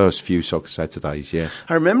 very first few Soccer Saturdays, yeah.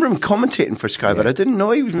 I remember him commentating for Sky, but I didn't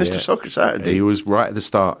know he was Mr. Soccer Saturday. He was right at the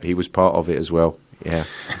start. He was part of it as well, yeah.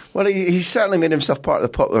 Well, he certainly made himself part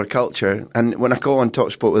of the popular culture, and when I go on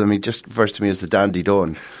TalkSport with him, he just refers to me as the Dandy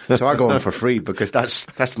Don. So I go on for free, because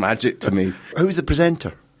that's magic to me. Who was the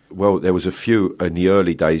presenter? Well, there was a few in the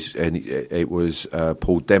early days, and it was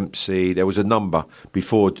Paul Dempsey. There was a number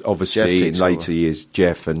before, obviously, in later years,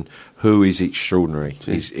 Jeff, and who is extraordinary.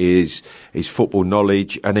 His football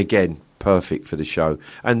knowledge, and again, perfect for the show.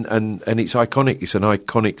 And it's iconic. It's an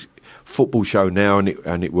iconic football show now, and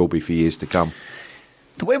it will be for years to come.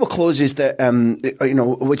 The way we'll close is that,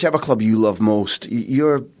 whichever club you love most,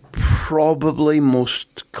 you're probably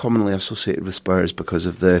most commonly associated with Spurs because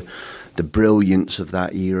of the brilliance of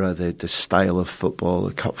that era, the style of football,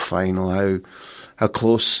 the cup final, how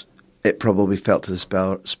close it probably felt to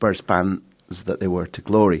the Spurs fans that they were to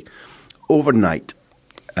glory. Overnight,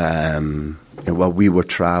 while we were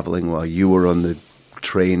travelling, while you were on the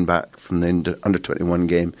train back from the under-21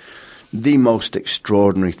 game, the most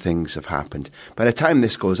extraordinary things have happened. By the time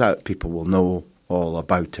this goes out, people will know all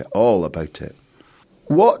about it.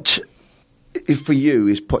 What, for you,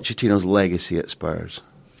 is Pochettino's legacy at Spurs?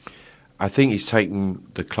 I think he's taken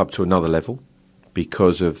the club to another level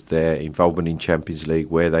because of their involvement in Champions League,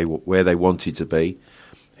 where they wanted to be.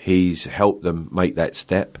 He's helped them make that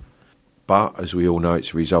step. But, as we all know,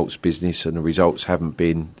 it's results business, and the results haven't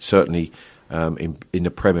been, certainly in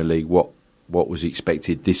the Premier League, what was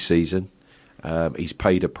expected this season. He's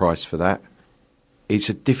paid a price for that. It's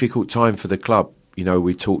a difficult time for the club. You know,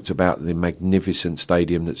 we talked about the magnificent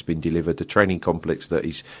stadium that's been delivered, the training complex that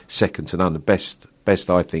is second to none, the best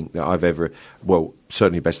I think that I've ever, well,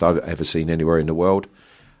 certainly best I've ever seen anywhere in the world.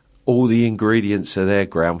 All the ingredients are there,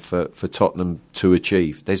 Graham, for Tottenham to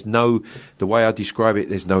achieve. The way I describe it,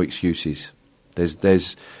 there's no excuses.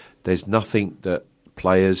 There's nothing that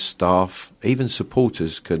players, staff, even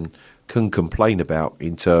supporters can complain about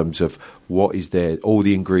in terms of what is there. All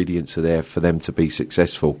the ingredients are there for them to be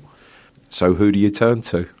successful. So who do you turn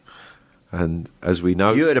to? And as we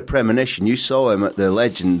know, you had a premonition. You saw him at the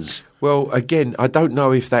Legends. Well, again, I don't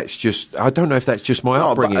know if that's just my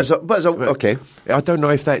upbringing. Okay. I don't know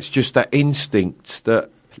if that's just that instinct that.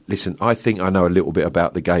 Listen, I think I know a little bit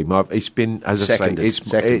about the game. It's been, as I say,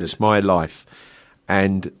 it's my life.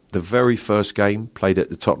 And the very first game played at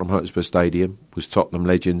the Tottenham Hotspur Stadium was Tottenham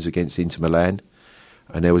Legends against Inter Milan,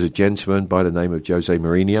 and there was a gentleman by the name of Jose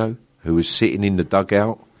Mourinho who was sitting in the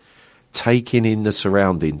dugout, taking in the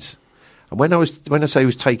surroundings. And when I say he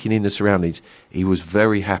was taking in the surroundings, he was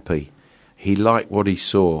very happy. He liked what he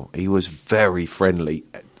saw. He was very friendly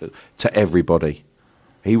to everybody.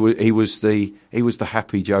 He was the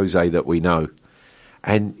happy Jose that we know,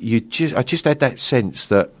 and I just had that sense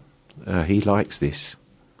that he likes this.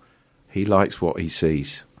 He likes what he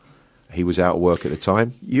sees. He was out of work at the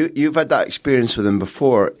time. You've had that experience with him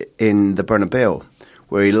before in the Bernabeu,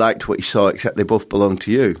 where he liked what he saw, except they both belong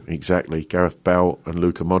to you. Exactly. Gareth Bale and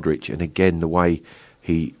Luka Modric. And again, the way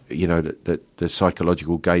he, the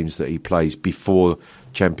psychological games that he plays before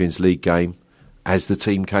Champions League game, as the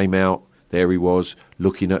team came out, there he was,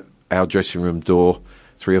 looking at our dressing room door.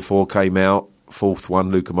 3 or 4 came out, 4th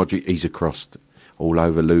one, Luka Modric, he's across. All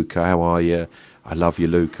over Luka, how are you? I love you,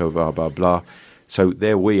 Luka, blah, blah, blah. So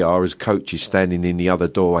there we are as coaches standing in the other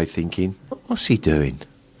doorway thinking, what's he doing?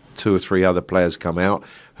 2 or 3 other players come out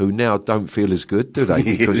who now don't feel as good, do they?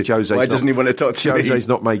 Because Why doesn't he want to talk to me? Jose's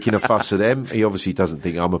not making a fuss of them. He obviously doesn't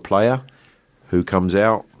think I'm a player. Who comes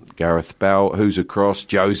out? Gareth Bale. Who's across?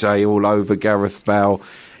 Jose all over Gareth Bale.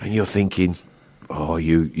 And you're thinking, oh,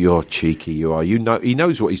 you're cheeky, you are. You know, he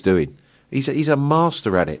knows what he's doing. He's a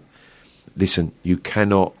master at it. Listen, you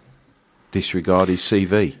cannot disregard his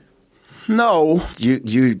CV. No,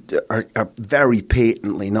 you are very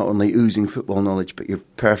patently not only oozing football knowledge, but you're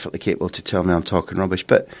perfectly capable to tell me I'm talking rubbish.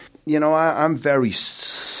 But, I'm very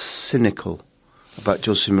cynical about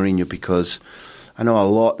Jose Mourinho because I know a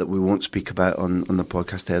lot that we won't speak about on the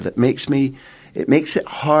podcast there that makes it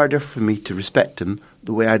harder for me to respect him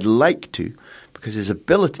the way I'd like to, because his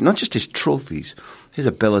ability, not just his trophies, his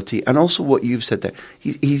ability, and also what you've said there,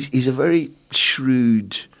 he's a very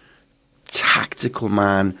shrewd, tactical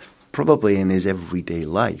man, probably in his everyday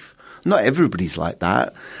life. Not everybody's like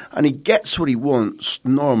that. And he gets what he wants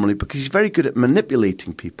normally because he's very good at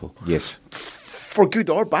manipulating people. Yes. For good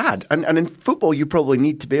or bad. And in football, you probably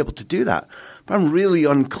need to be able to do that. But I'm really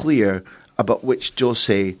unclear about which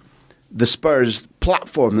Jose, the Spurs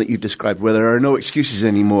platform that you described, where there are no excuses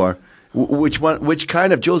anymore, which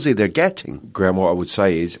kind of Jose they're getting. Graham, what I would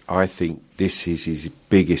say is I think this is his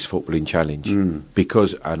biggest footballing challenge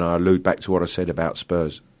because, and I allude back to what I said about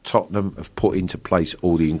Spurs, Tottenham have put into place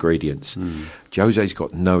all the ingredients. Jose's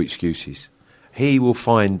got no excuses. He will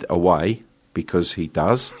find a way because he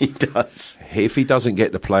does. He does. If he doesn't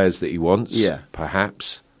get the players that he wants,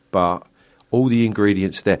 perhaps, but all the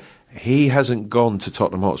ingredients are there. He hasn't gone to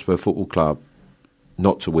Tottenham Hotspur Football Club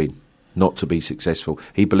not to win, not to be successful.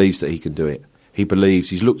 He believes that he can do it. He believes,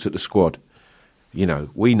 he's looked at the squad.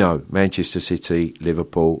 We know Manchester City,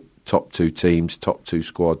 Liverpool, top 2 teams, top 2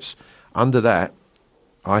 squads. Under that,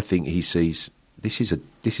 I think he sees this is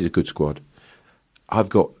a good squad. I've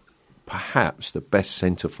got perhaps the best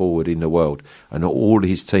centre forward in the world, and all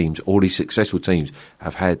his teams, all his successful teams,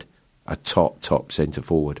 have had a top centre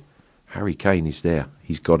forward. Harry Kane is there.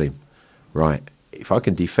 He's got him. Right. If I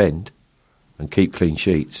can defend and keep clean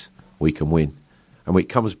sheets, we can win. And when it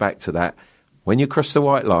comes back to that, when you cross the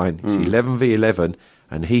white line, it's 11v11,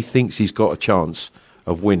 and he thinks he's got a chance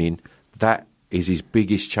of winning. That is his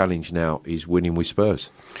biggest challenge now, is winning with Spurs.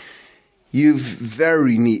 You've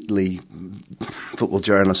very neatly, football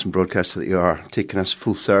journalist and broadcaster that you are, taken us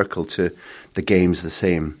full circle to the game's the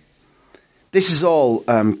same. This is all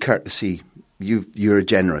courtesy. You're a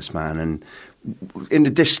generous man, and in the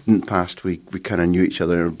distant past we kind of knew each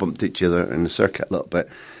other and bumped each other in the circuit a little bit.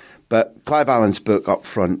 But Clive Allen's book Up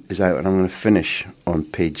Front is out, and I'm going to finish on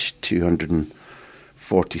page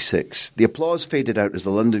 246. The applause faded out as the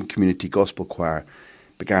London Community Gospel Choir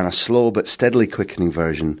began a slow but steadily quickening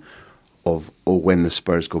version of Oh When the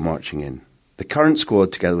Spurs Go Marching In. The current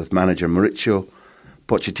squad, together with manager Mauricio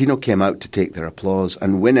Pochettino, came out to take their applause,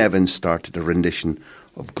 and Wyn Evans started a rendition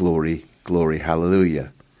of Glory, Glory,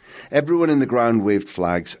 Hallelujah. Everyone in the ground waved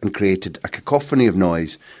flags and created a cacophony of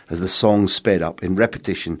noise as the song sped up in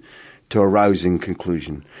repetition to a rousing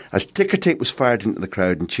conclusion. As ticker tape was fired into the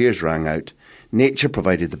crowd and cheers rang out, nature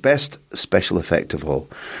provided the best special effect of all.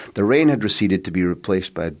 The rain had receded to be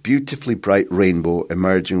replaced by a beautifully bright rainbow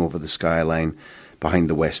emerging over the skyline behind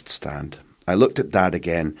the West Stand. I looked at Dad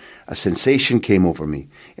again. A sensation came over me.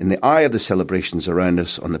 In the eye of the celebrations around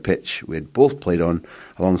us on the pitch we had both played on,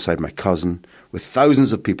 alongside my cousin, with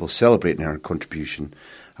thousands of people celebrating our contribution,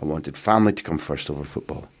 I wanted family to come first over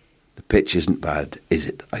football. The pitch isn't bad, is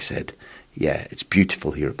it? I said. Yeah, it's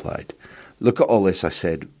beautiful, he replied. Look at all this, I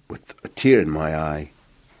said, with a tear in my eye.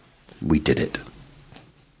 We did it.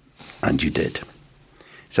 And you did.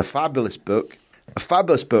 It's a fabulous book,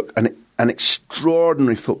 and an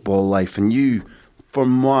extraordinary football life, and you, for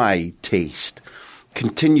my taste,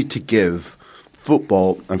 continue to give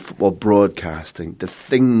football and football broadcasting the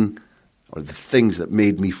things that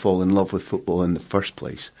made me fall in love with football in the first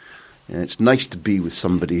place. And it's nice to be with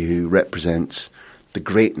somebody who represents the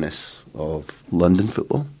greatness of London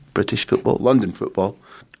football, British football, London football.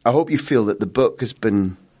 I hope you feel that the book has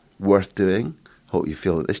been worth doing. I hope you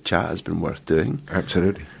feel that this chat has been worth doing.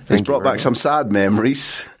 Absolutely. It's brought back some sad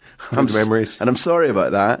memories. And I'm sorry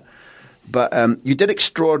about that. But you did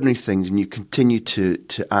extraordinary things, and you continue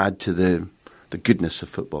to add to the goodness of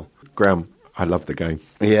football. Graham, I love the game.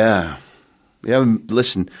 Yeah.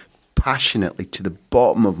 Listen, passionately to the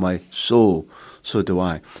bottom of my soul, so do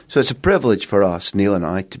I. So it's a privilege for us, Neil and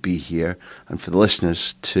I, to be here, and for the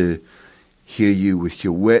listeners to hear you with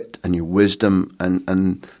your wit and your wisdom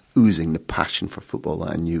and oozing the passion for football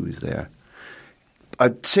that I knew was there.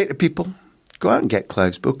 I'd say to people, go out and get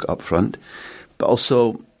Clive's book Up Front, but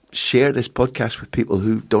also share this podcast with people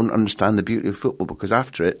who don't understand the beauty of football, because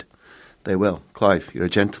after it, they will. Clive, you're a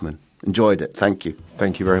gentleman. Enjoyed it. Thank you.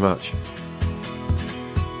 Thank you very much.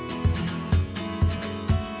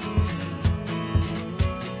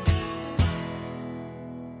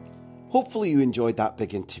 Hopefully you enjoyed that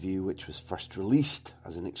big interview, which was first released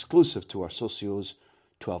as an exclusive to our socios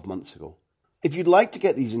 12 months ago. If you'd like to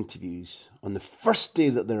get these interviews on the first day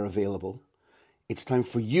that they're available, it's time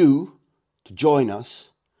for you to join us,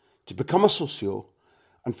 to become a socio,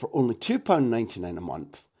 and for only £2.99 a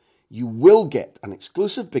month, you will get an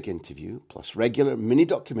exclusive big interview plus regular mini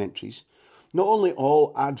documentaries, not only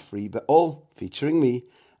all ad-free, but all featuring me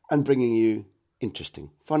and bringing you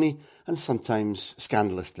interesting, funny, and sometimes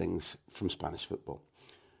scandalous things from Spanish football.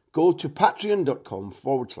 Go to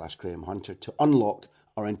patreon.com/Graham Hunter to unlock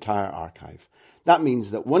our entire archive. That means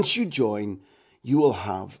that once you join, you will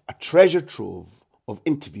have a treasure trove of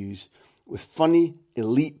interviews with funny,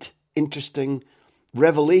 elite, interesting,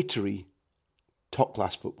 revelatory,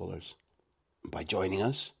 top-class footballers. And by joining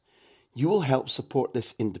us, you will help support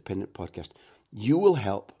this independent podcast. You will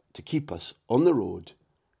help to keep us on the road,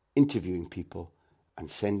 interviewing people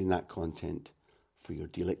and sending that content for your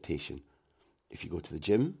delectation. If you go to the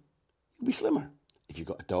gym, you'll be slimmer. If you've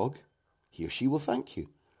got a dog, he or she will thank you.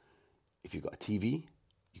 If you've got a TV,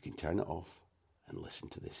 you can turn it off and listen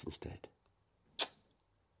to this instead.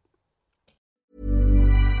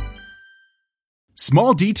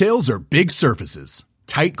 Small details are big surfaces.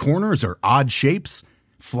 Tight corners are odd shapes.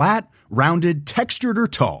 Flat, rounded, textured, or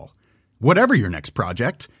tall. Whatever your next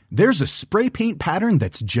project, there's a spray paint pattern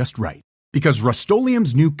that's just right. Because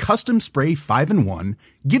Rust-Oleum's new Custom Spray 5-in-1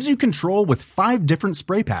 gives you control with 5 different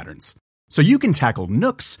spray patterns. So you can tackle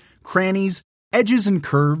nooks, crannies, edges, and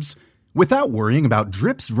curves without worrying about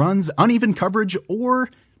drips, runs, uneven coverage, or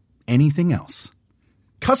anything else.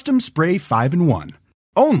 Custom Spray 5-in-1.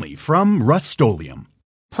 Only from Rust-Oleum.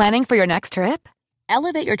 Planning for your next trip?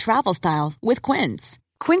 Elevate your travel style with Quince.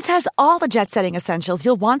 Quince has all the jet-setting essentials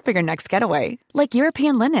you'll want for your next getaway, like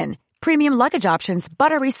European linen, premium luggage options,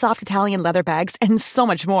 buttery soft Italian leather bags, and so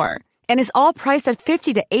much more. And is all priced at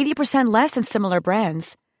 50 to 80% less than similar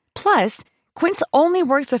brands. Plus, Quince only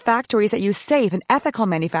works with factories that use safe and ethical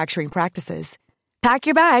manufacturing practices. Pack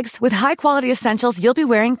your bags with high-quality essentials you'll be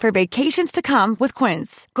wearing for vacations to come with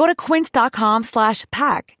Quince. Go to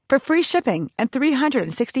quince.com/pack for free shipping and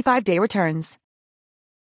 365-day returns.